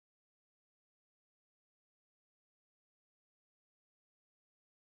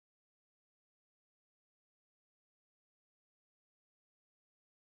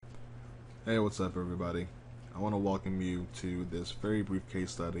Hey, what's up, everybody? I want to welcome you to this very brief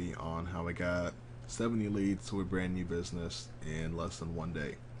case study on how I got 70 leads to a brand new business in less than one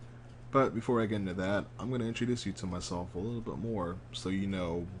day. But before I get into that, I'm going to introduce you to myself a little bit more so you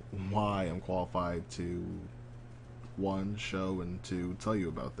know why I'm qualified to, one, show, and two, tell you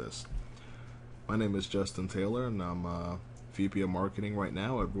about this. My name is Justin Taylor, and I'm VP of Marketing right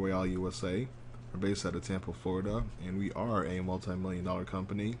now at Royale USA. We're based out of Tampa, Florida, and we are a multi-million-dollar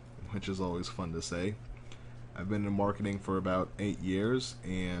company, which is always fun to say. I've been in marketing for about 8 years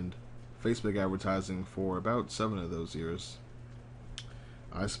and Facebook advertising for about 7 of those years.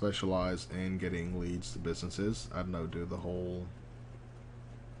 I specialize in getting leads to businesses. I don't do the whole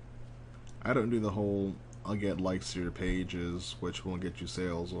I'll get likes to your pages, which won't get you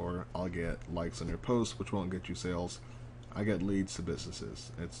sales, or I'll get likes on your posts, which won't get you sales. I get leads to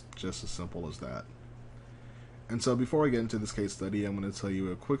businesses. It's just as simple as that. And so before I get into this case study, I'm going to tell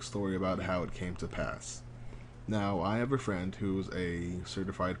you a quick story about how it came to pass. Now, I have a friend who's a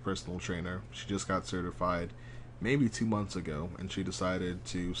certified personal trainer. She just got certified maybe 2 months ago, and she decided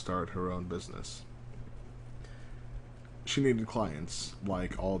to start her own business. She needed clients,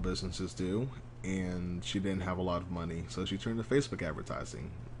 like all businesses do, and she didn't have a lot of money, so she turned to Facebook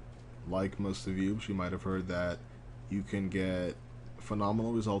advertising. Like most of you, she might have heard that you can get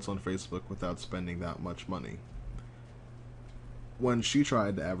phenomenal results on Facebook without spending that much money. When she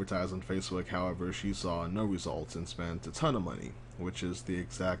tried to advertise on Facebook, however, she saw no results and spent a ton of money, which is the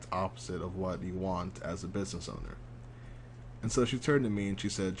exact opposite of what you want as a business owner. And so she turned to me and she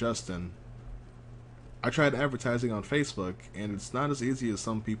said, Justin, I tried advertising on Facebook and it's not as easy as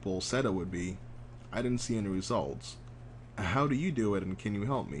some people said it would be. I didn't see any results. How do you do it and can you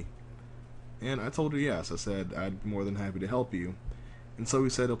help me? And I told her yes. I said I'd be more than happy to help you. And so we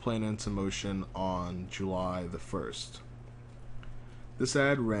set a plan into motion on July the 1st. This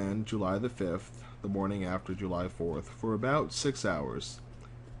ad ran July the 5th, the morning after July 4th, for about 6 hours.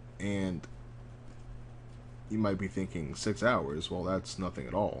 And you might be thinking, 6 hours? Well, that's nothing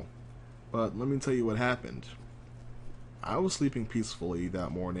at all. But let me tell you what happened. I was sleeping peacefully that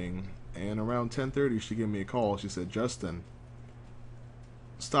morning, and around 10:30 she gave me a call. She said, Justin,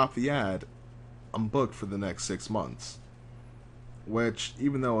 stop the ad. I'm booked for the next 6 months. Which,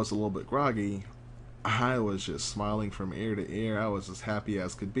 even though I was a little bit groggy, I was just smiling from ear to ear. I was as happy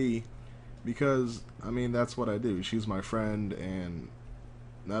as could be because, that's what I do. She's my friend, and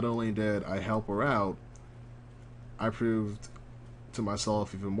not only did I help her out, I proved to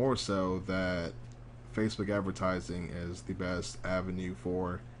myself even more so that Facebook advertising is the best avenue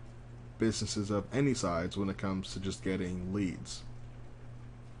for businesses of any size when it comes to just getting leads.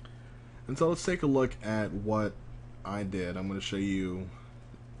 And so let's take a look at what I did. I'm going to show you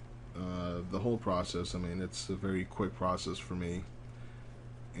the whole process. It's a very quick process for me,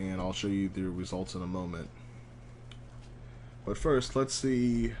 and I'll show you the results in a moment. But first, let's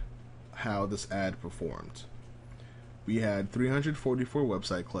see how this ad performed. We had 344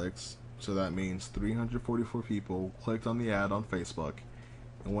 website clicks, so that means 344 people clicked on the ad on Facebook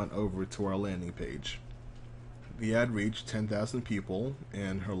and went over to our landing page. The ad reached 10,000 people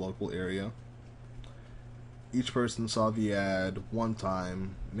in her local area. Each person saw the ad one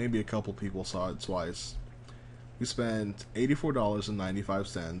time, maybe a couple people saw it twice. We spent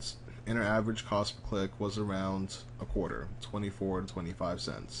 $84.95, and our average cost per click was around a quarter, 24 to 25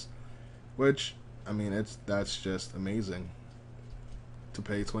 cents. Which, that's just amazing. To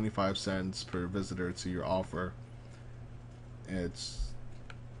pay 25 cents per visitor to your offer, it's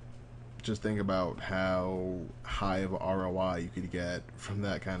just think about how high of a ROI you could get from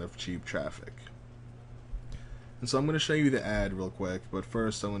that kind of cheap traffic. And so I'm going to show you the ad real quick, but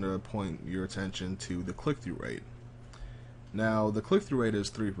first I'm going to point your attention to the click-through rate. Now, the click-through rate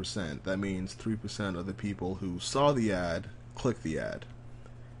is 3%. That means 3% of the people who saw the ad clicked the ad.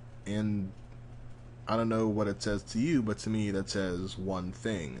 And I don't know what it says to you, but to me that says one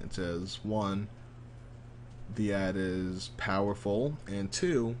thing. It says, one, the ad is powerful, and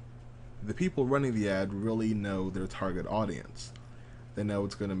two, the people running the ad really know their target audience. They know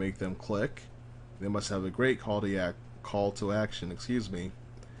it's going to make them click. They must have a great call to action,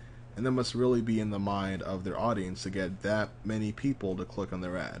 and they must really be in the mind of their audience to get that many people to click on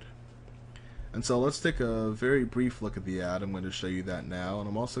their ad. And so let's take a very brief look at the ad. I'm going to show you that now, and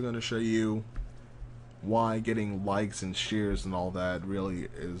I'm also going to show you why getting likes and shares and all that really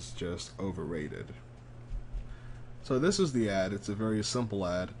is just overrated. So this is the ad. It's a very simple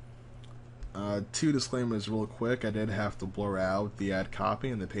ad. Two disclaimers real quick. I did have to blur out the ad copy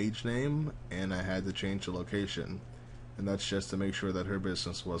and the page name, and I had to change the location. And that's just to make sure that her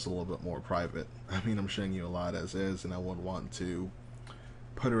business was a little bit more private. I'm showing you a lot as is, and I wouldn't want to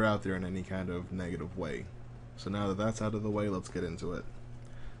put her out there in any kind of negative way. So now that that's out of the way, let's get into it.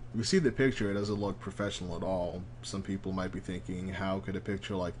 If you see the picture, it doesn't look professional at all. Some people might be thinking, how could a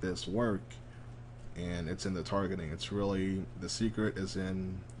picture like this work? And it's in the targeting. It's really, the secret is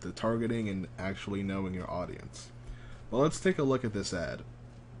in the targeting and actually knowing your audience. Well, let's take a look at this ad.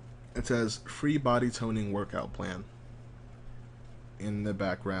 It says, free body toning workout plan. In the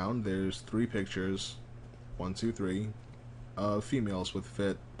background, there's 3 pictures, 1, 2, 3, of females with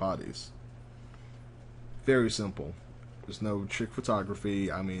fit bodies. Very simple. There's no trick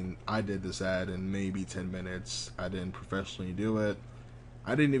photography. I mean, I did this ad in maybe 10 minutes. I didn't professionally do it.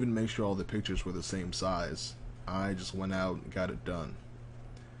 I didn't even make sure all the pictures were the same size. I just went out and got it done.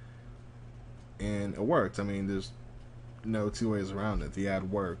 And it worked. I mean, there's no two ways around it. The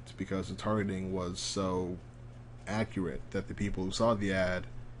ad worked because the targeting was so accurate that the people who saw the ad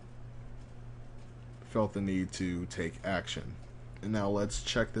felt the need to take action. And now let's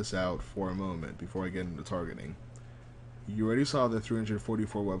check this out for a moment before I get into targeting. You already saw the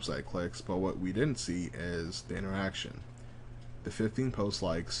 344 website clicks, but what we didn't see is the interaction. The 15 post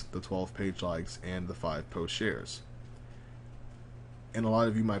likes, the 12 page likes, and the 5 post shares. And a lot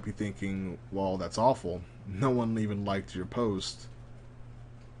of you might be thinking, well, that's awful. No one even liked your post.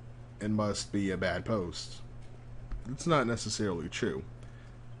 It must be a bad post. It's not necessarily true.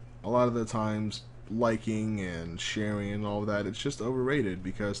 A lot of the times, liking and sharing and all that, it's just overrated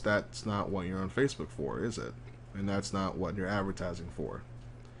because that's not what you're on Facebook for, is it? And that's not what you're advertising for.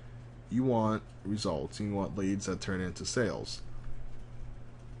 You want results. You want leads that turn into sales.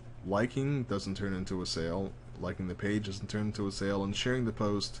 Liking doesn't turn into a sale. Liking the page doesn't turn into a sale. And sharing the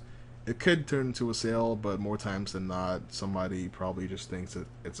post, it could turn into a sale, but more times than not, somebody probably just thinks that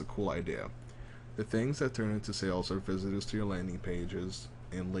it's a cool idea. The things that turn into sales are visitors to your landing pages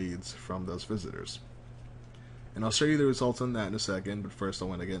and leads from those visitors. And I'll show you the results on that in a second, but first I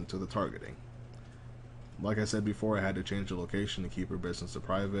want to get into the targeting. Like I said before, I had to change the location to keep her business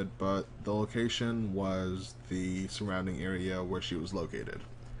private, but the location was the surrounding area where she was located.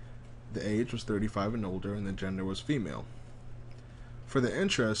 The age was 35 and older, and the gender was female. For the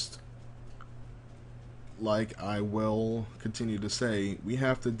interest, like I will continue to say, we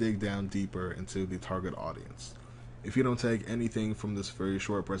have to dig down deeper into the target audience. If you don't take anything from this very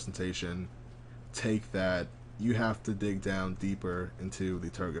short presentation, take that you have to dig down deeper into the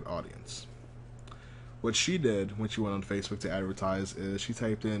target audience. What she did when she went on Facebook to advertise is she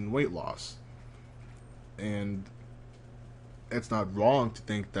typed in weight loss. And it's not wrong to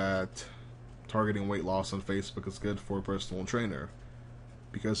think that targeting weight loss on Facebook is good for a personal trainer,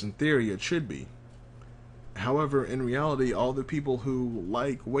 because in theory it should be. However, in reality, all the people who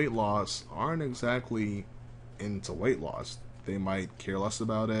like weight loss aren't exactly into weight loss. They might care less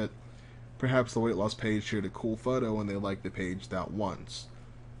about it. Perhaps the weight loss page shared a cool photo and they liked the page that once.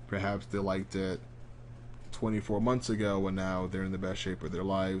 Perhaps they liked it 24 months ago and now they're in the best shape of their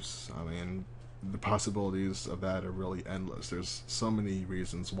lives. I mean, the possibilities of that are really endless. There's so many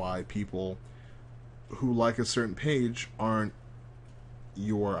reasons why people who like a certain page aren't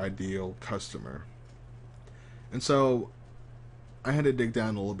your ideal customer. And so I had to dig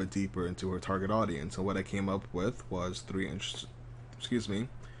down a little bit deeper into her target audience, and what I came up with was three interests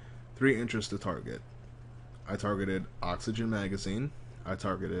to target. I targeted Oxygen Magazine. I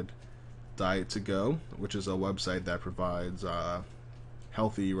targeted Diet to Go, which is a website that provides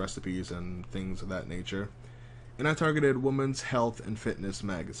healthy recipes and things of that nature. And I targeted Women's Health and Fitness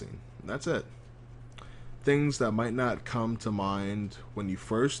Magazine. That's it. Things that might not come to mind when you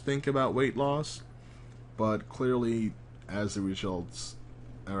first think about weight loss, but clearly as the results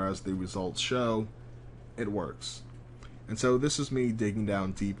show, it works. And so this is me digging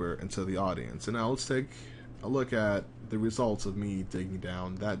down deeper into the audience. And now let's take a look at the results of me digging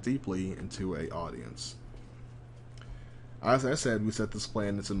down that deeply into an audience. As I said, we set this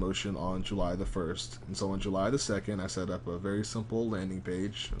plan into motion on July the 1st. And so on July the 2nd, I set up a very simple landing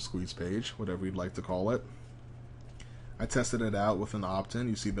page, a squeeze page, whatever you'd like to call it. I tested it out with an opt-in.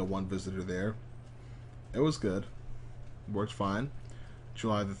 You see the one visitor there. It was good. Worked fine.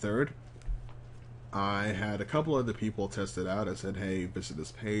 July the 3rd, I had a couple other people test it out. I said, hey, visit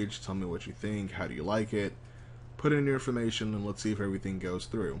this page, tell me what you think, how do you like it, put in your information, and let's see if everything goes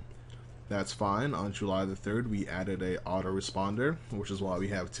through. That's fine. On July the 3rd, we added a autoresponder, which is why we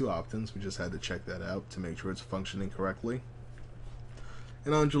have 2 opt-ins. We just had to check that out to make sure it's functioning correctly.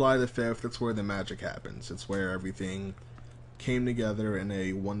 And on July the 5th, that's where the magic happens. It's where everything came together in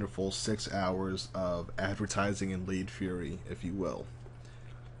a wonderful 6 hours of advertising and lead fury, if you will.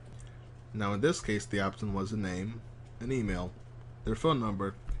 Now in this case, the opt-in was a name, an email, their phone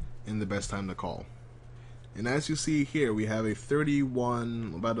number, and the best time to call. And as you see here, we have about a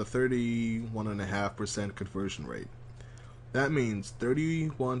 31.5% conversion rate. That means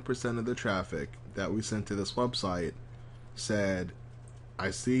 31% of the traffic that we sent to this website said,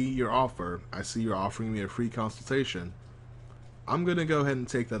 I see your offer. I see you're offering me a free consultation. I'm going to go ahead and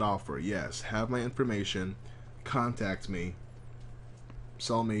take that offer. Yes, have my information. Contact me.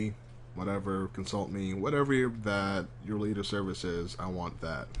 Sell me, whatever, consult me, whatever that your lead or service is, I want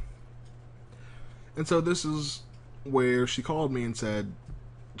that. And so this is where she called me and said,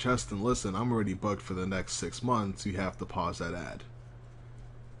 Justin, listen, I'm already booked for the next 6 months. You have to pause that ad.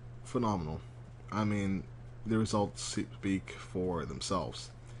 Phenomenal. I mean, the results speak for themselves.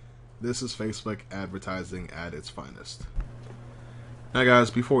 This is Facebook advertising at its finest. Now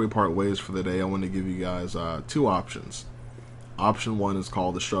guys, before we part ways for the day, I want to give you guys 2 options. Option 1 is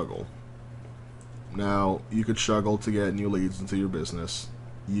called the struggle. Now, you could struggle to get new leads into your business.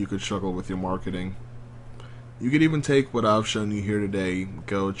 You could struggle with your marketing. You could even take what I've shown you here today,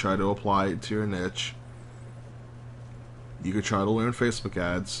 go try to apply it to your niche. You could try to learn Facebook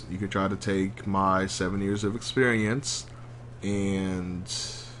ads. You could try to take my 7 years of experience and,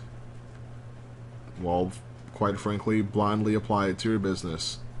 well, quite frankly, blindly apply it to your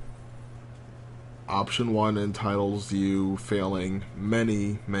business. Option 1 entitles you failing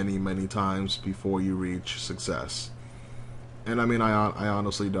many, many, many times before you reach success. And I mean, I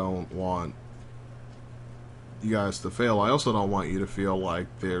honestly don't want you guys to fail. I also don't want you to feel like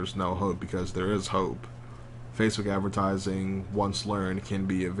there's no hope, because there is hope. Facebook advertising, once learned, can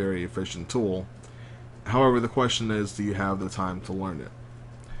be a very efficient tool. However, the question is, do you have the time to learn it?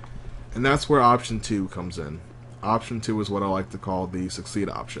 And that's where option 2 comes in. Option 2 is what I like to call the succeed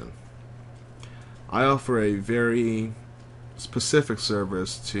option. I offer a very specific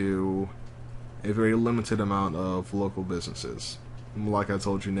service to a very limited amount of local businesses. Like I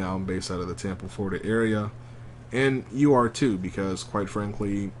told you, now I'm based out of the Tampa, Florida area, and you are too, because quite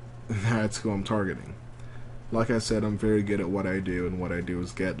frankly, that's who I'm targeting. Like I said, I'm very good at what I do, and what I do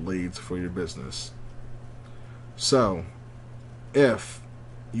is get leads for your business. So, if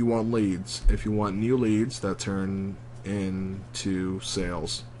you want leads, if you want new leads that turn into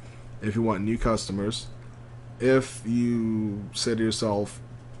sales, if you want new customers, if you say to yourself,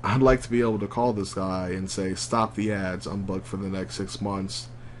 I'd like to be able to call this guy and say, stop the ads, I'm booked for the next 6 months,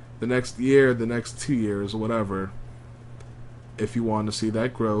 the next year, the next 2 years, whatever. If you want to see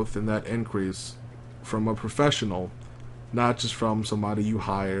that growth and that increase from a professional, not just from somebody you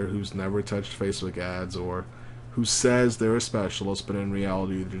hire who's never touched Facebook ads, or who says they're a specialist, but in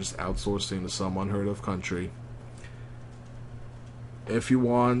reality they're just outsourcing to some unheard of country. If you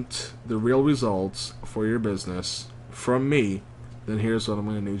want the real results for your business from me, then here's what I'm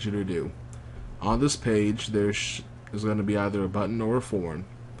going to need you to do. On this page, there's going to be either a button or a form.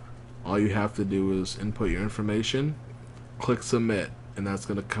 All you have to do is input your information, click submit, and that's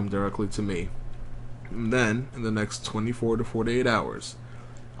going to come directly to me. And then, in the next 24 to 48 hours,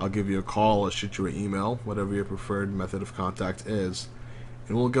 I'll give you a call or shoot you an email, whatever your preferred method of contact is,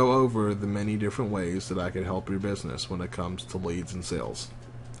 and we'll go over the many different ways that I can help your business when it comes to leads and sales.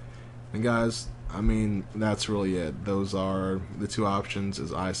 And guys, I mean, that's really it. Those are the 2 options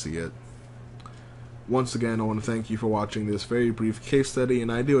as I see it. Once again, I want to thank you for watching this very brief case study,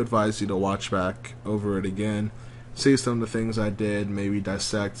 and I do advise you to watch back over it again, see some of the things I did, maybe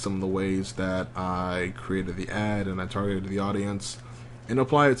dissect some of the ways that I created the ad and I targeted the audience, and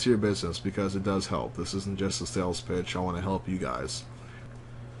apply it to your business, because it does help. This isn't just a sales pitch. I want to help you guys.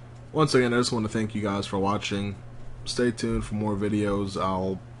 Once again, I just want to thank you guys for watching. Stay tuned for more videos.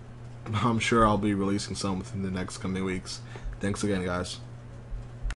 I'm sure I'll be releasing some within the next coming weeks. Thanks again, guys.